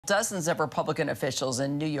dozens of Republican officials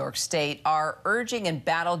in New York State are urging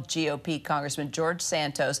embattled GOP Congressman George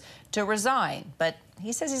Santos to resign. But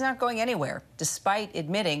he says he's not going anywhere, despite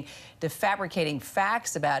admitting to fabricating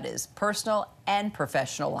facts about his personal and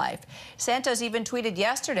professional life. Santos even tweeted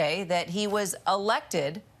yesterday that he was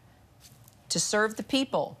elected to serve the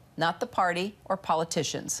people, not the party or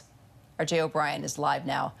politicians. Our Jay O'Brien is live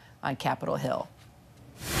now on Capitol Hill.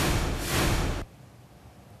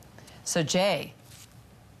 So, Jay,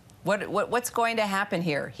 what's going to happen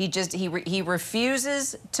here? He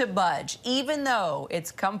refuses to budge, even though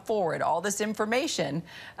it's come forward, all this information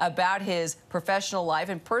about his professional life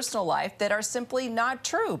and personal life that are simply not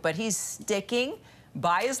true. But he's sticking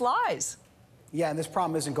by his lies. Yeah, and this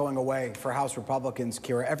problem isn't going away for House Republicans,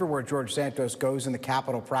 Kira. Everywhere George Santos goes in the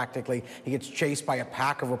Capitol, practically, he gets chased by a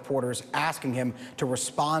pack of reporters asking him to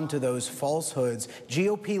respond to those falsehoods.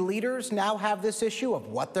 GOP leaders now have this issue of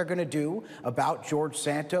what they're going to do about George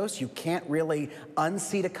Santos. You can't really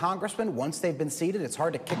unseat a congressman once they've been seated. It's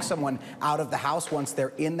hard to kick someone out of the House once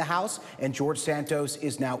they're in the House, and George Santos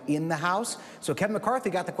is now in the House. So Kevin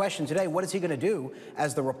McCarthy got the question today, what is he going to do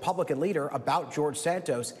as the Republican leader about George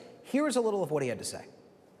Santos? Here's a little of what he had to say.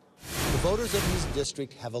 The voters of his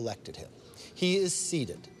district have elected him. He is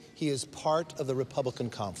seated. He is part of the Republican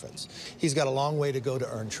conference. He's got a long way to go to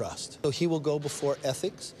earn trust. So he will go before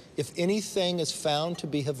ethics. If anything is found to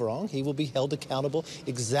be wrong, he will be held accountable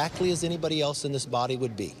exactly as anybody else in this body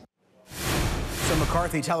would be. So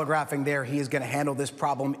McCarthy telegraphing there he is going to handle this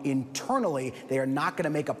problem internally. They are not going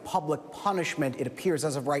to make a public punishment, it appears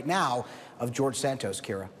as of right now, of George Santos,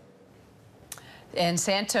 Kira. And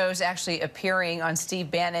Santos actually appearing on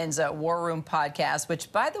Steve Bannon's War Room podcast,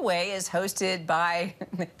 which, by the way, is hosted by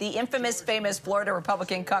the infamous, famous Florida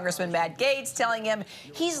Republican Congressman Matt Gaetz, telling him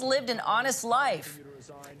he's lived an honest life.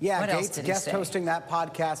 Yeah, Gaetz guest hosting that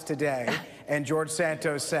podcast today, and George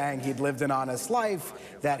Santos saying he'd lived an honest life,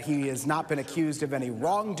 that he has not been accused of any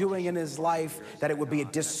wrongdoing in his life, that it would be a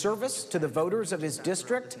disservice to the voters of his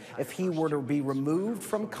district if he were to be removed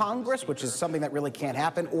from Congress, which is something that really can't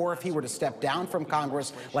happen, or if he were to step down from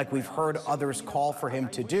Congress, like we've heard others call for him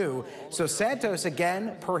to do. So Santos,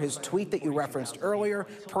 again, per his tweet that you referenced earlier,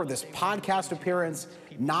 per this podcast appearance,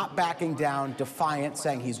 not backing down, defiant,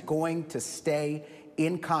 saying he's going to stay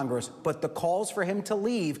in Congress, but the calls for him to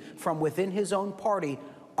leave from within his own party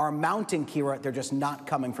are mounting, Kira. They're just not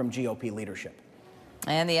coming from GOP leadership.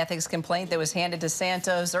 And the ethics complaint that was handed to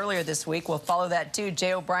Santos earlier this week, we'll follow that too.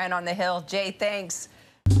 Jay O'Brien on the Hill. Jay, thanks.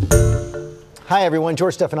 Hi, everyone.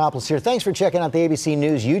 George Stephanopoulos here. Thanks for checking out the ABC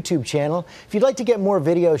News YouTube channel. If you'd like to get more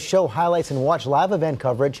videos, show highlights, and watch live event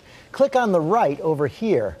coverage, click on the right over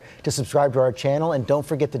here to subscribe to our channel. And don't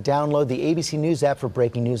forget to download the ABC News app for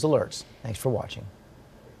breaking news alerts. Thanks for watching.